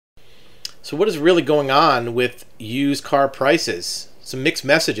So what is really going on with used car prices? Some mixed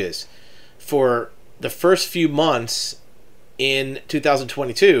messages. For the first few months in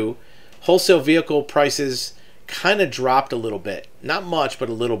 2022, wholesale vehicle prices kind of dropped a little bit. Not much, but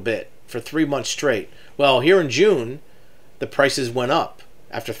a little bit for 3 months straight. Well, here in June, the prices went up.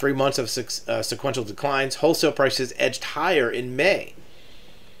 After 3 months of sequential declines, wholesale prices edged higher in May.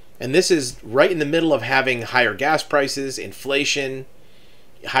 And this is right in the middle of having higher gas prices, inflation,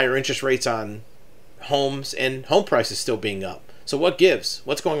 higher interest rates on homes, and home prices still being up. So what gives?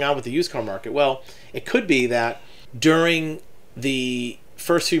 What's going on with the used car market? Well, it could be that during the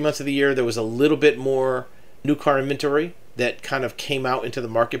first few months of the year, there was a little bit more new car inventory that kind of came out into the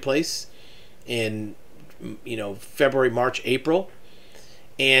marketplace in February, March, April.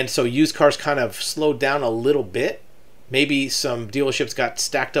 And so used cars kind of slowed down a little bit. Maybe some dealerships got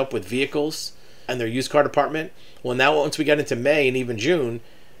stacked up with vehicles in their used car department. Well, now once we get into May and even June,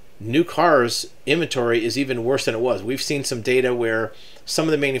 new cars inventory is even worse than it was. We've seen some data where some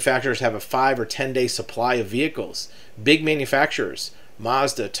of the manufacturers have a 5 or 10 day supply of vehicles. Big manufacturers,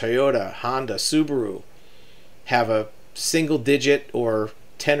 Mazda, Toyota, Honda, Subaru, have a single digit or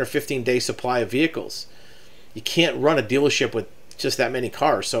 10 or 15 day supply of vehicles. You can't run a dealership with just that many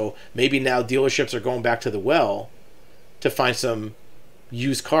cars. So maybe now dealerships are going back to the well to find some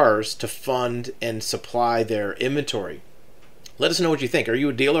used cars to fund and supply their inventory. Let us know what you think. Are you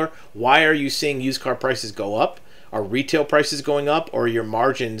a dealer? Why are you seeing used car prices go up? Are retail prices going up, or are your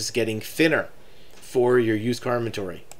margins getting thinner for your used car inventory?